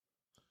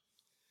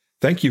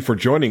Thank you for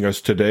joining us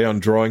today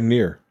on Drawing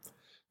Near.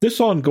 This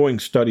ongoing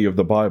study of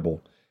the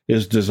Bible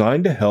is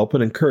designed to help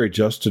and encourage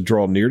us to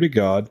draw near to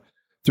God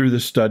through the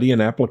study and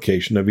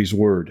application of His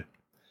Word.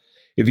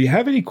 If you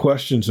have any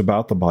questions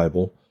about the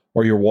Bible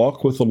or your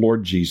walk with the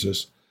Lord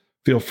Jesus,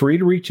 feel free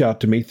to reach out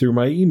to me through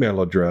my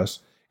email address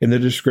in the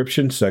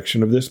description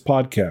section of this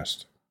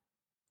podcast.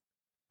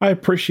 I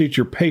appreciate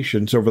your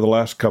patience over the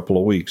last couple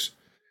of weeks.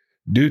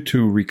 Due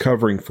to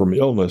recovering from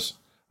illness,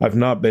 I've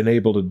not been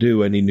able to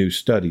do any new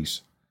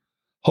studies.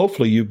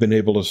 Hopefully you've been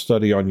able to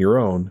study on your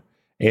own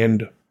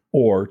and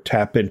or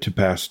tap into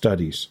past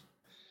studies.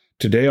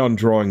 Today on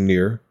Drawing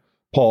Near,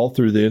 Paul,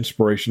 through the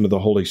inspiration of the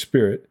Holy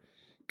Spirit,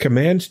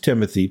 commands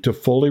Timothy to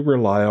fully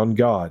rely on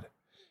God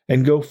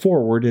and go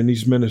forward in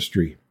his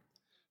ministry.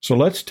 So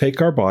let's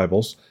take our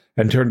Bibles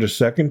and turn to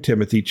 2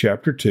 Timothy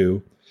chapter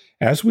 2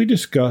 as we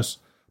discuss,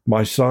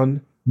 "My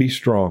son, be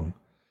strong."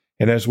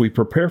 And as we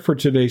prepare for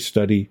today's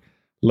study,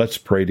 let's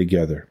pray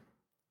together.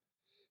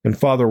 And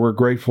Father, we're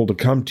grateful to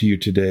come to you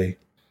today,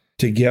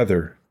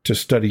 together to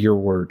study your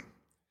word.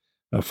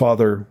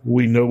 Father,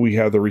 we know we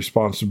have the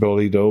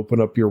responsibility to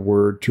open up your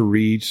word, to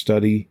read,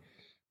 study,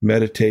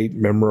 meditate,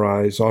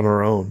 memorize on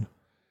our own.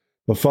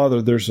 But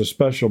Father, there's a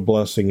special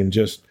blessing in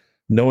just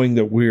knowing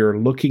that we are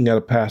looking at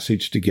a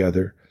passage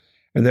together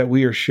and that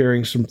we are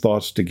sharing some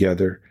thoughts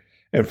together.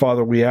 And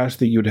Father, we ask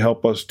that you'd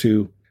help us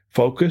to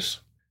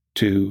focus,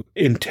 to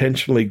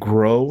intentionally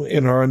grow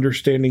in our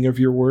understanding of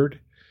your word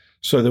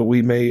so that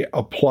we may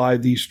apply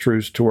these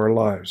truths to our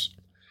lives.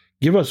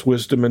 Give us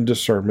wisdom and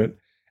discernment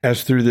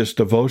as through this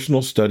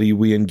devotional study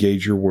we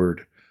engage your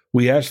word.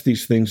 We ask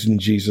these things in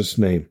Jesus'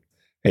 name.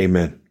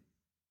 Amen.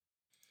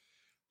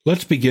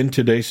 Let's begin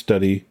today's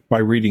study by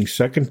reading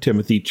 2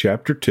 Timothy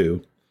chapter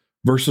 2,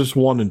 verses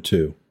 1 and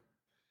 2.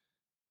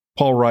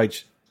 Paul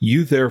writes,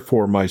 "You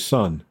therefore, my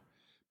son,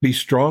 be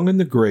strong in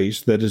the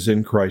grace that is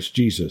in Christ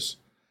Jesus,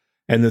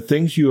 and the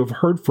things you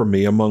have heard from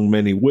me among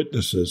many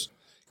witnesses,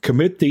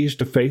 commit these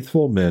to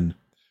faithful men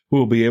who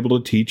will be able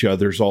to teach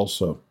others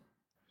also."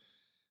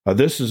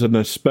 This is an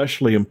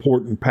especially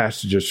important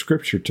passage of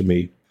Scripture to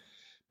me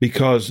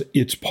because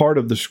it's part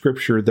of the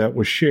Scripture that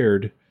was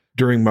shared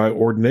during my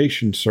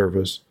ordination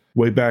service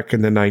way back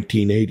in the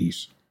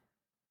 1980s.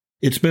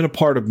 It's been a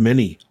part of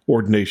many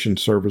ordination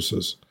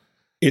services.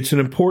 It's an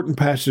important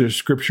passage of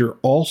Scripture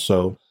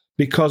also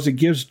because it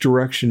gives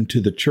direction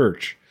to the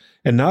church,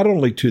 and not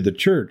only to the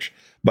church,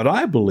 but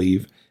I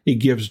believe it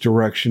gives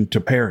direction to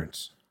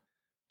parents.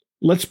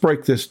 Let's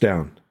break this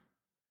down.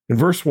 In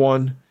verse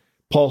 1,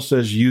 Paul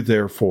says, "You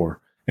therefore,"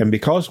 and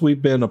because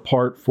we've been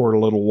apart for a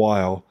little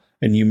while,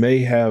 and you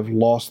may have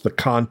lost the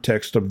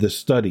context of this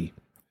study,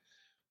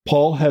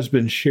 Paul has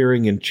been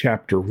sharing in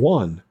chapter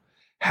 1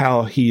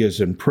 how he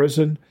is in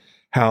prison,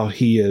 how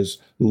he is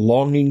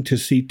longing to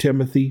see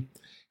Timothy.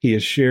 He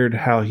has shared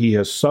how he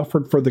has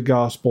suffered for the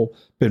gospel,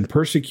 been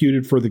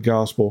persecuted for the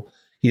gospel.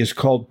 He has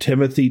called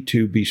Timothy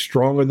to be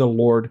strong in the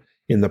Lord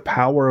in the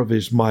power of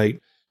his might,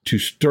 to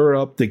stir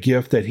up the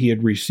gift that he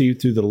had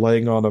received through the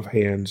laying on of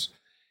hands.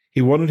 He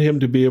wanted him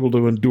to be able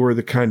to endure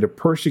the kind of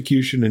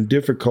persecution and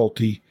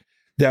difficulty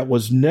that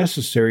was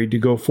necessary to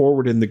go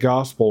forward in the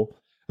gospel,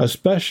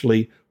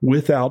 especially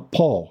without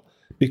Paul,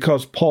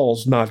 because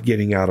Paul's not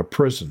getting out of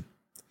prison.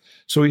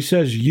 So he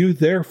says, "You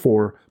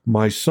therefore,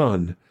 my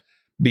son,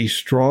 be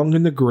strong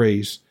in the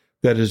grace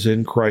that is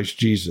in Christ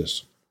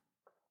Jesus."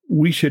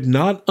 We should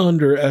not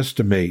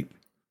underestimate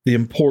the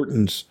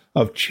importance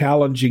of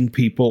challenging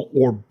people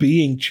or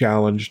being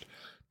challenged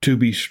to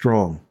be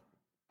strong.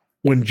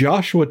 When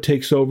Joshua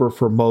takes over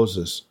for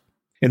Moses,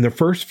 in the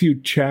first few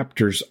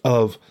chapters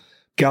of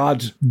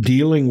God's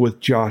dealing with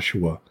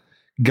Joshua,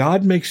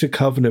 God makes a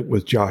covenant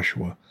with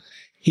Joshua.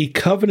 He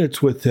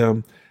covenants with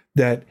him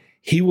that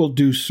he will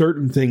do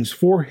certain things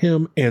for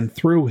him and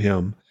through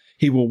him.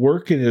 He will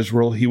work in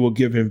Israel. He will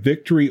give him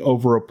victory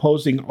over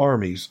opposing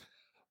armies.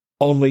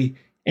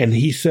 And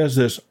he says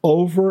this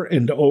over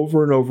and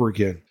over and over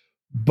again,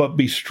 "But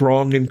be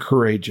strong and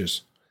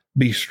courageous.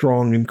 Be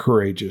strong and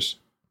courageous."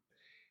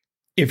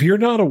 If you're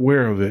not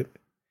aware of it,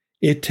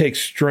 it takes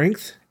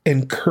strength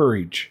and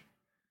courage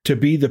to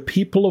be the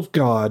people of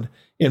God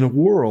in a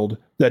world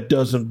that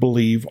doesn't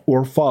believe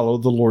or follow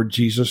the Lord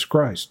Jesus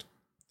Christ.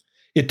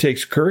 It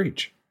takes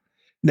courage.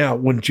 Now,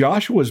 when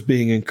Joshua is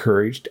being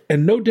encouraged,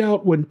 and no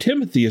doubt when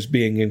Timothy is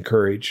being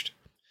encouraged,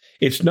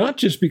 it's not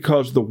just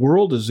because the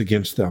world is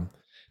against them,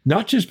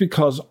 not just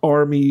because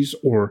armies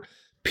or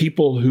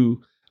people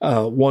who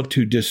want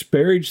to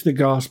disparage the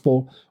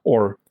gospel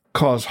or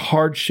cause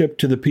hardship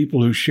to the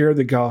people who share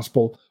the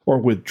gospel or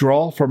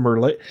withdraw from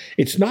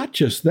it's not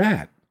just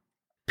that.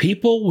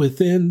 People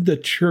within the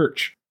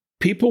church,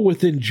 people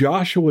within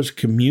Joshua's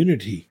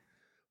community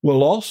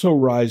will also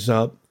rise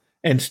up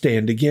and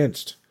stand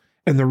against.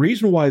 And the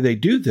reason why they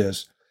do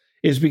this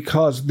is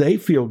because they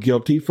feel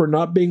guilty for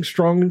not being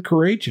strong and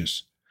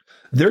courageous.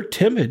 They're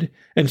timid,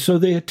 and so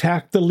they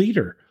attack the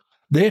leader.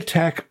 They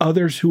attack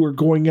others who are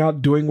going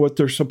out doing what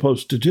they're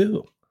supposed to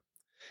do.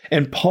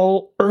 And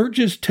Paul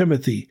urges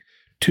Timothy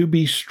to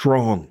be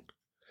strong,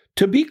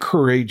 to be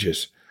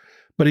courageous,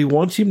 but he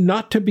wants him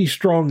not to be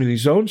strong in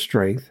his own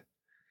strength.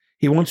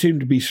 He wants him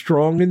to be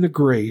strong in the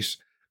grace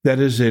that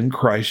is in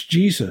Christ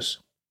Jesus.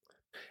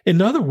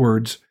 In other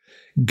words,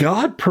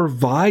 God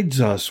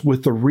provides us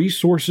with the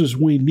resources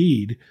we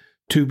need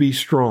to be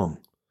strong,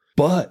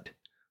 but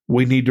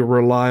we need to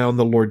rely on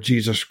the Lord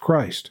Jesus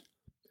Christ.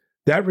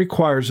 That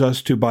requires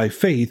us to, by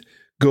faith,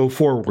 go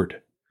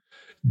forward,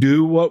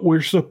 do what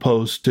we're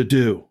supposed to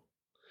do,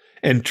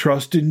 and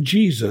trust in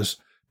Jesus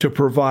to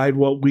provide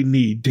what we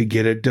need to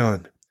get it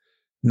done.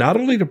 Not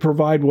only to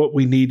provide what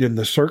we need in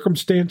the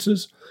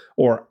circumstances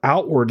or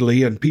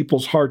outwardly in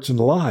people's hearts and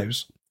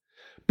lives,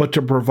 but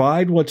to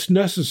provide what's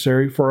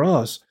necessary for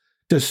us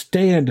to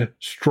stand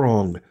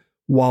strong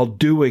while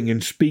doing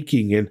and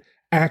speaking and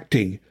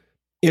acting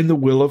in the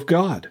will of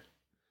God.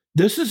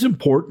 This is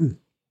important.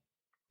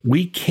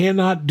 We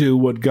cannot do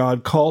what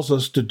God calls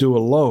us to do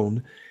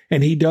alone,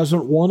 and He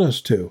doesn't want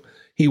us to.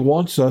 He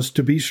wants us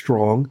to be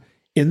strong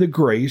in the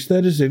grace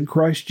that is in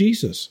Christ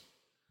Jesus.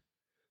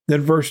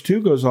 Then verse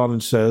 2 goes on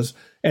and says,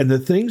 "And the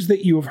things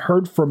that you have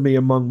heard from me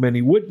among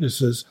many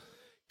witnesses,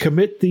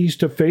 commit these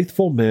to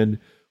faithful men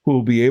who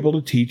will be able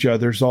to teach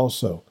others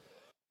also."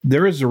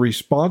 There is a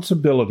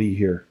responsibility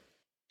here,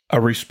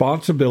 a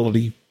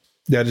responsibility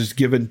that is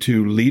given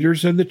to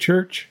leaders in the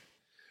church,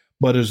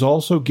 but is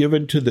also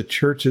given to the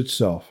church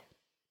itself.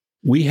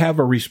 We have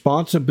a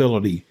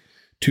responsibility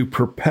to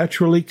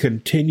perpetually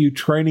continue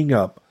training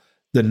up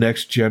the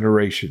next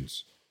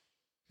generations.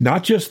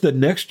 Not just the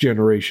next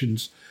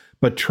generations,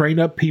 but train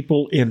up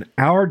people in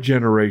our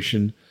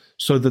generation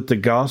so that the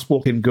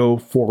gospel can go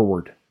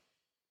forward.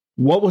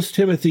 What was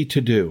Timothy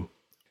to do?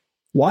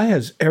 Why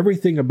has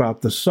everything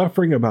about the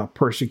suffering, about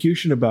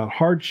persecution, about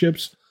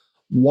hardships,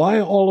 why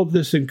all of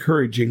this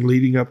encouraging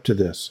leading up to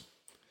this?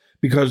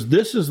 Because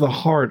this is the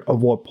heart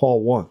of what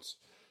Paul wants.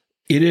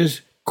 It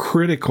is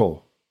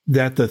critical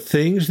that the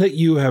things that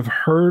you have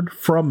heard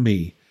from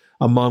me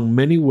among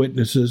many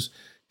witnesses,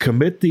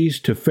 commit these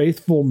to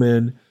faithful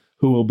men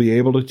who will be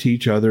able to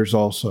teach others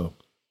also.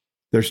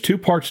 There's two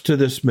parts to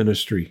this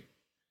ministry.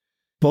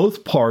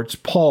 Both parts,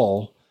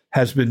 Paul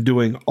has been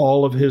doing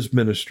all of his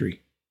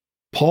ministry.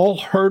 Paul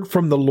heard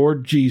from the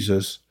Lord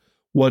Jesus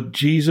what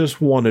Jesus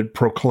wanted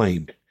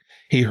proclaimed.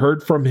 He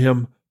heard from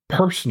him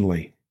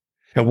personally.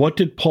 And what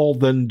did Paul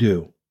then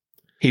do?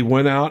 He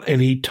went out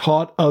and he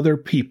taught other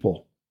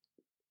people.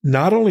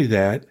 Not only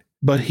that,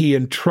 but he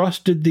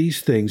entrusted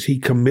these things, he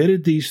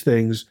committed these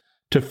things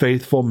to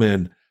faithful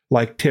men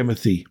like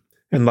Timothy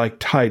and like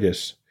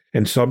Titus,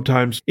 and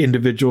sometimes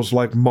individuals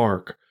like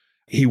Mark.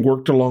 He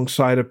worked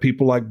alongside of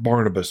people like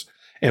Barnabas,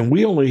 and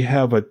we only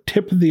have a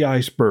tip of the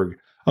iceberg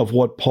of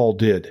what Paul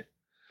did.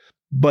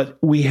 But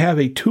we have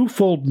a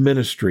twofold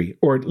ministry,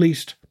 or at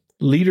least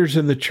leaders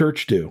in the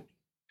church do.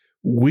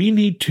 We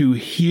need to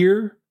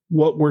hear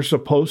what we're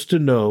supposed to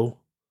know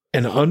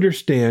and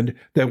understand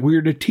that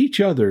we're to teach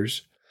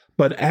others,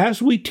 but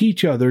as we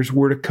teach others,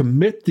 we're to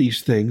commit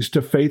these things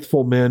to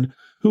faithful men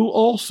who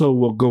also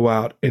will go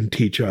out and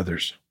teach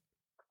others.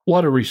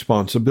 What a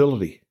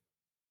responsibility.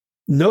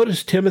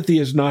 Notice Timothy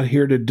is not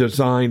here to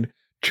design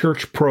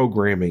church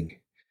programming.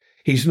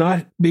 He's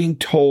not being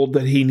told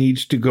that he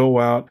needs to go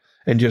out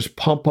and just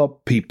pump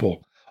up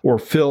people or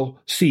fill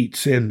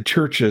seats in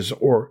churches,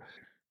 or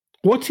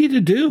what's he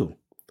to do?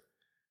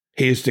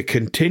 He is to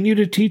continue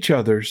to teach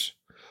others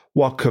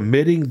while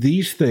committing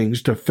these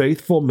things to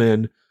faithful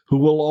men who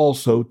will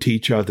also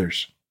teach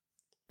others.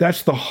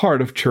 That's the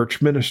heart of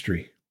church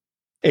ministry.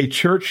 A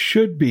church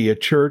should be a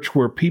church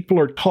where people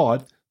are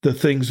taught the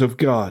things of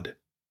God,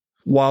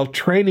 while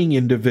training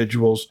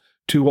individuals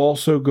to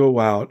also go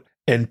out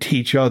and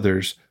teach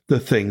others the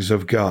things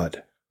of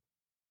God.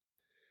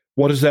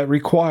 What does that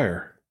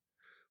require?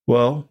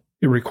 Well,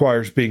 it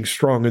requires being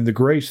strong in the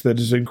grace that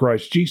is in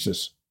Christ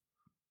Jesus.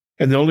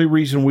 And the only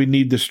reason we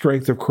need the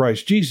strength of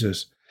Christ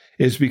Jesus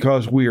is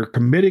because we are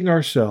committing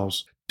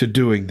ourselves to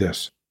doing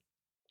this.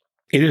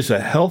 It is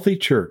a healthy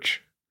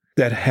church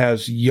that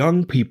has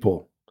young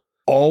people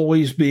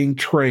always being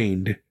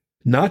trained,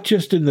 not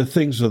just in the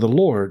things of the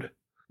Lord,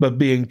 but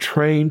being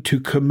trained to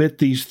commit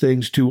these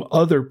things to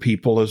other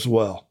people as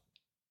well.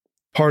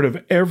 Part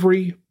of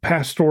every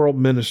pastoral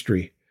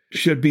ministry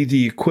should be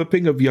the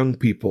equipping of young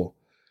people,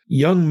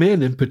 young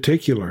men in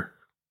particular,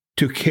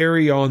 to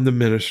carry on the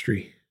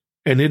ministry.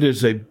 And it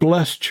is a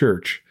blessed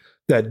church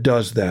that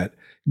does that.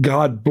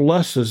 God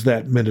blesses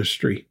that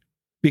ministry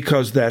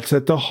because that's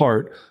at the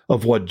heart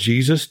of what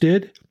Jesus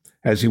did.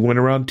 As he went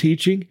around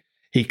teaching,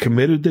 he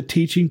committed the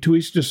teaching to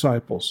his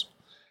disciples.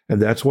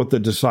 And that's what the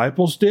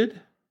disciples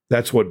did.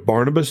 That's what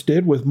Barnabas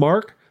did with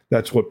Mark.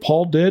 That's what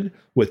Paul did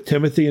with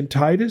Timothy and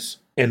Titus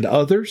and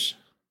others.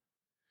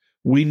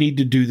 We need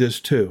to do this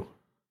too,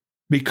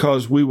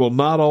 because we will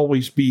not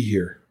always be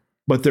here,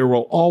 but there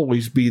will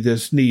always be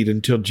this need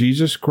until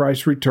Jesus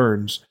Christ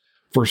returns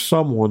for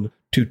someone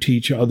to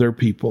teach other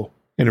people.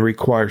 And it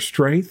requires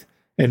strength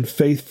and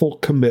faithful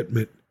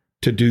commitment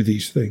to do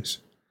these things.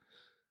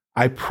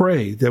 I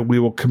pray that we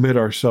will commit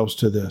ourselves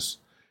to this.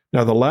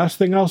 Now, the last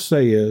thing I'll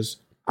say is,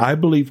 I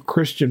believe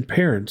Christian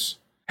parents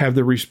have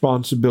the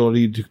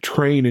responsibility to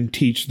train and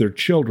teach their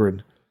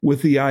children,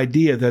 with the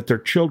idea that their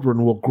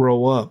children will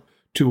grow up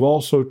to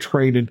also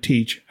train and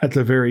teach, at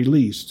the very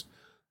least,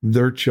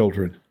 their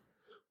children.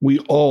 We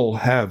all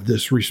have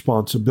this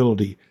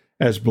responsibility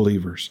as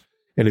believers.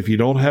 And if you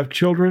don't have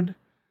children,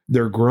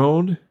 they're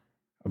grown.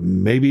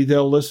 Maybe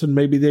they'll listen,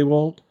 maybe they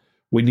won't.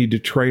 We need to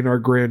train our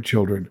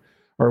grandchildren,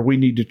 or we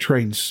need to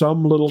train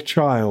some little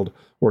child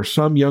or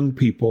some young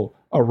people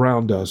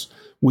around us.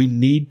 We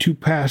need to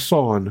pass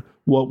on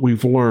what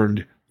we've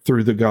learned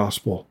through the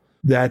gospel.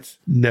 That's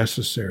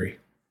necessary.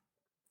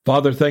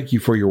 Father, thank you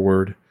for your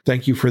word.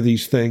 Thank you for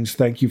these things.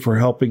 Thank you for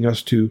helping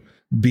us to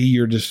be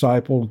your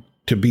disciple,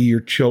 to be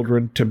your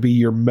children, to be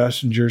your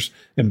messengers,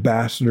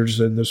 ambassadors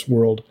in this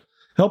world.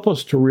 Help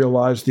us to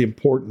realize the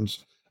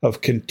importance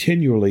of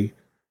continually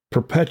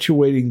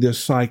perpetuating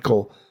this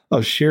cycle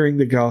of sharing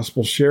the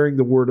gospel, sharing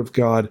the word of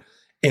God,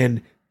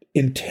 and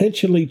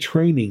intentionally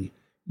training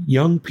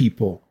young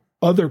people,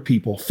 other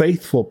people,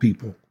 faithful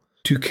people,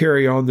 to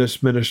carry on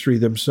this ministry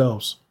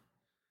themselves.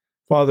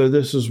 Father,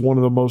 this is one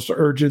of the most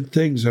urgent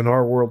things in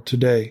our world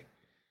today,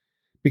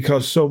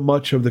 because so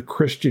much of the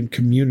Christian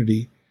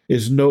community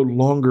is no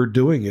longer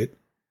doing it.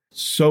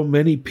 So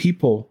many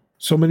people,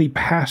 so many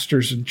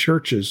pastors and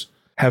churches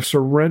have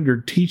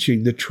surrendered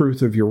teaching the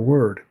truth of your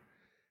word.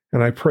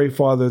 And I pray,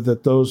 Father,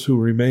 that those who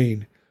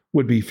remain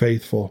would be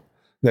faithful,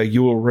 that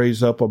you will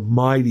raise up a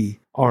mighty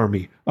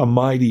army, a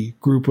mighty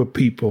group of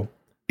people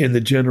in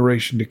the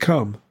generation to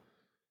come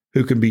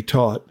who can be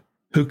taught,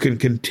 who can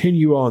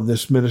continue on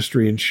this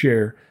ministry and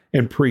share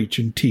and preach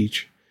and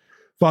teach.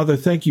 Father,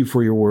 thank you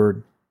for your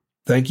word.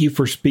 Thank you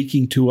for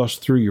speaking to us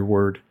through your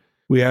word.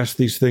 We ask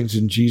these things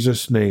in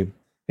Jesus' name.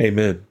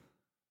 Amen.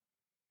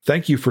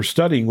 Thank you for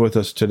studying with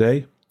us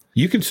today.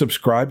 You can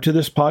subscribe to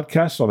this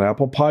podcast on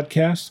Apple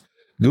Podcasts,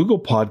 Google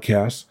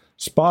Podcasts,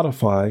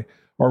 Spotify,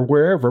 or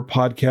wherever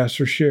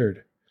podcasts are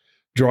shared.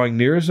 Drawing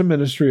Near is a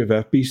ministry of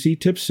FBC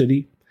Tipp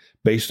City,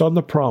 based on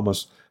the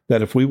promise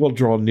that if we will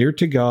draw near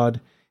to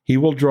God, He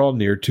will draw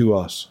near to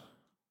us.